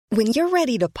When you're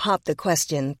ready to pop the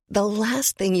question, the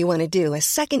last thing you want to do is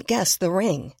second-guess the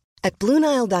ring. At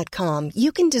BlueNile.com,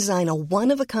 you can design a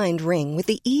one-of-a-kind ring with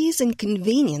the ease and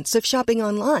convenience of shopping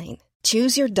online.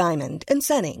 Choose your diamond and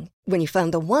setting. When you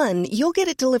find the one, you'll get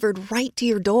it delivered right to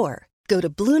your door. Go to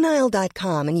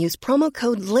BlueNile.com and use promo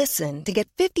code LISTEN to get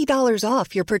 $50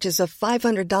 off your purchase of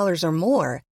 $500 or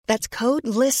more. That's code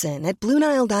LISTEN at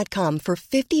BlueNile.com for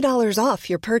 $50 off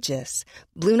your purchase.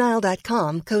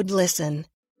 BlueNile.com, code LISTEN.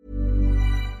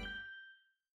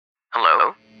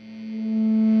 Hello?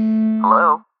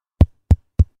 Hello?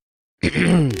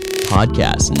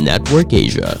 Podcast Network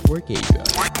Asia.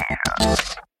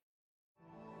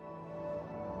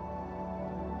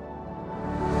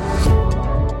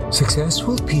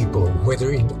 Successful people,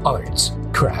 whether in arts,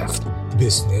 craft,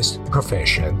 business,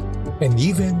 profession, and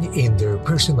even in their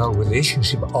personal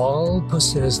relationship, all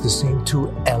possess the same two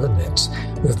elements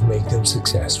that make them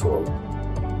successful.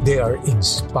 They are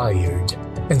inspired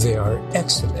and they are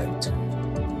excellent.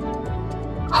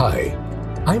 Hi,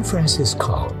 I'm Francis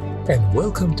Kong, and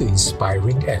welcome to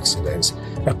Inspiring Excellence,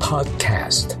 a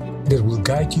podcast that will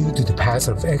guide you to the path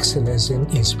of excellence and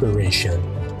inspiration,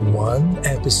 one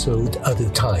episode at a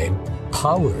time,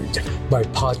 powered by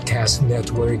Podcast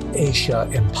Network Asia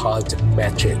and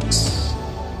Podmetrics.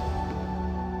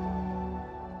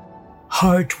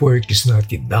 Hard work is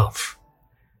not enough.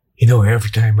 You know, every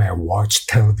time I watch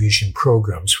television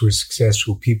programs where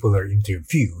successful people are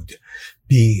interviewed,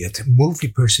 be it movie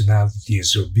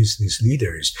personalities or business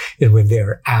leaders, and when they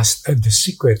are asked the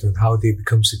secret on how they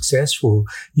become successful,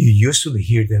 you usually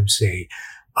hear them say,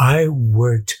 "I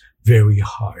worked very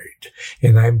hard,"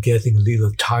 and I'm getting a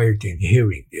little tired in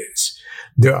hearing this.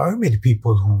 There are many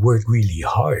people who work really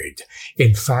hard.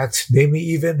 In fact, they may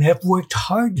even have worked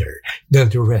harder than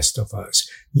the rest of us,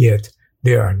 yet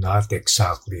they are not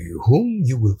exactly whom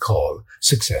you will call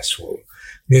successful.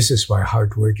 This is why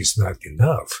hard work is not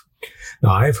enough.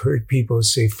 Now, I've heard people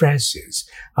say, "Francis,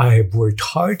 I have worked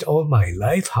hard all my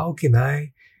life. How can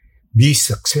I be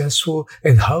successful?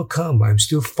 And how come I'm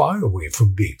still far away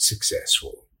from being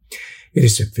successful?" It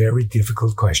is a very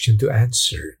difficult question to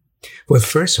answer. Well,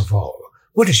 first of all,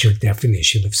 what is your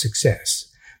definition of success?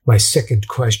 My second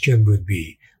question would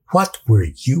be, what were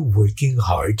you working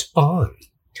hard on?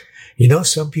 You know,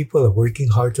 some people are working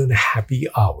hard on a happy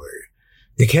hour.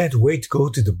 They can't wait to go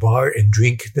to the bar and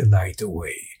drink the night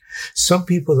away. Some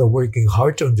people are working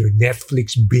hard on their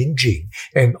Netflix binging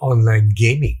and online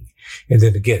gaming. And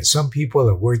then again, some people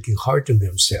are working hard on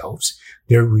themselves.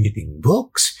 They're reading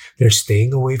books. They're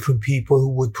staying away from people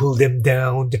who would pull them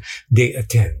down. They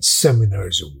attend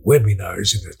seminars and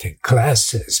webinars and attend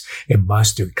classes and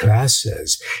master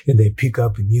classes. And they pick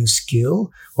up a new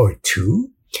skill or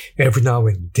two every now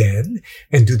and then,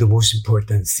 and do the most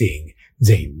important thing,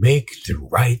 they make the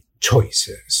right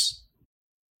choices.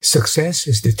 Success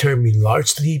is determined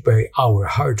largely by our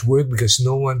hard work because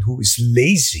no one who is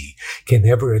lazy can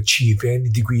ever achieve any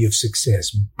degree of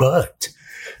success. But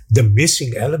the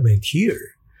missing element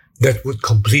here that would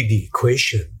complete the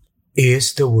equation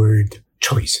is the word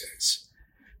choices.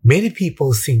 Many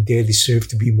people think they deserve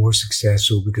to be more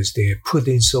successful because they have put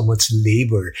in so much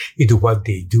labor into what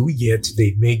they do, yet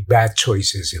they make bad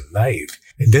choices in life.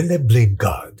 And then they blame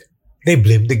God. They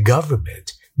blame the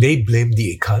government. They blame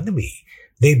the economy.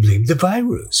 They blame the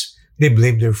virus. They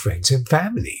blame their friends and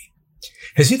family.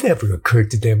 Has it ever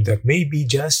occurred to them that maybe,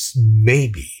 just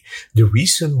maybe, the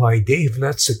reason why they have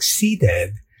not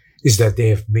succeeded is that they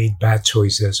have made bad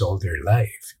choices all their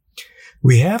life?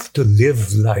 We have to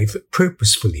live life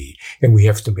purposefully, and we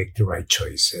have to make the right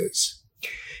choices.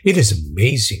 It is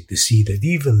amazing to see that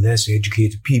even less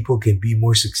educated people can be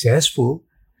more successful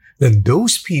than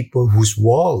those people whose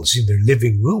walls in their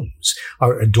living rooms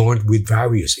are adorned with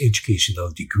various educational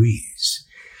degrees.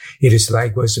 It is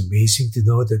likewise amazing to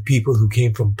know that people who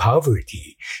came from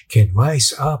poverty can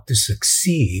rise up to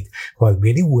succeed, while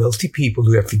many wealthy people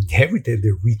who have inherited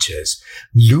their riches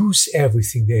lose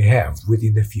everything they have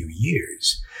within a few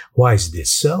years. Why is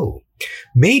this so?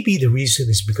 Maybe the reason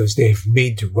is because they have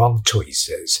made the wrong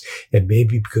choices, and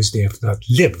maybe because they have not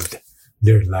lived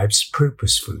their lives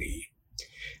purposefully.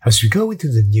 As we go into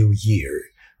the new year,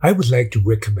 I would like to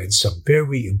recommend some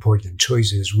very important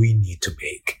choices we need to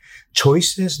make.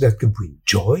 Choices that can bring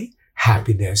joy,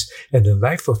 happiness, and a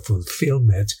life of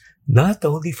fulfillment, not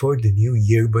only for the new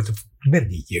year, but of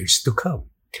many years to come.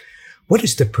 What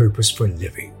is the purpose for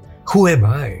living? Who am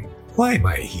I? Why am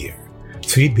I here?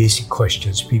 3 basic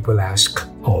questions people ask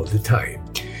all the time.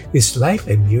 Is life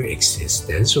a mere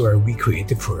existence, or are we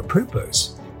created for a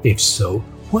purpose? If so,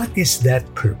 what is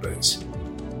that purpose?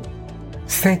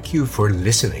 Thank you for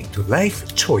listening to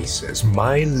Life Choices,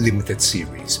 my limited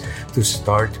series to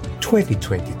start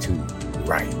 2022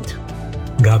 right.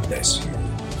 God bless you.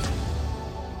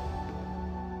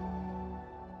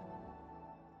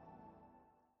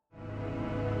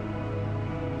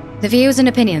 The views and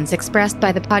opinions expressed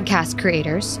by the podcast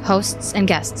creators, hosts, and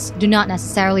guests do not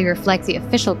necessarily reflect the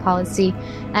official policy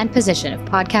and position of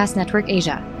Podcast Network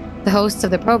Asia, the hosts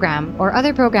of the program, or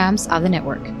other programs of the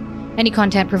network. Any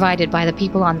content provided by the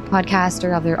people on the podcast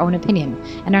are of their own opinion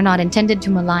and are not intended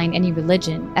to malign any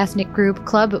religion, ethnic group,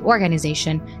 club,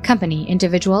 organization, company,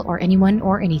 individual, or anyone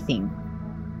or anything.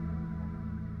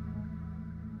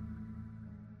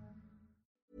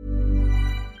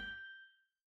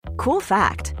 Cool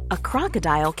fact, a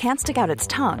crocodile can't stick out its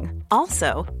tongue.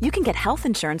 Also, you can get health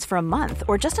insurance for a month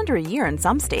or just under a year in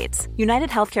some states.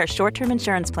 United Healthcare short-term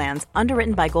insurance plans,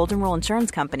 underwritten by Golden Rule Insurance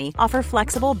Company, offer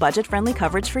flexible, budget-friendly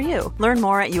coverage for you. Learn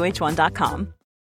more at uh1.com.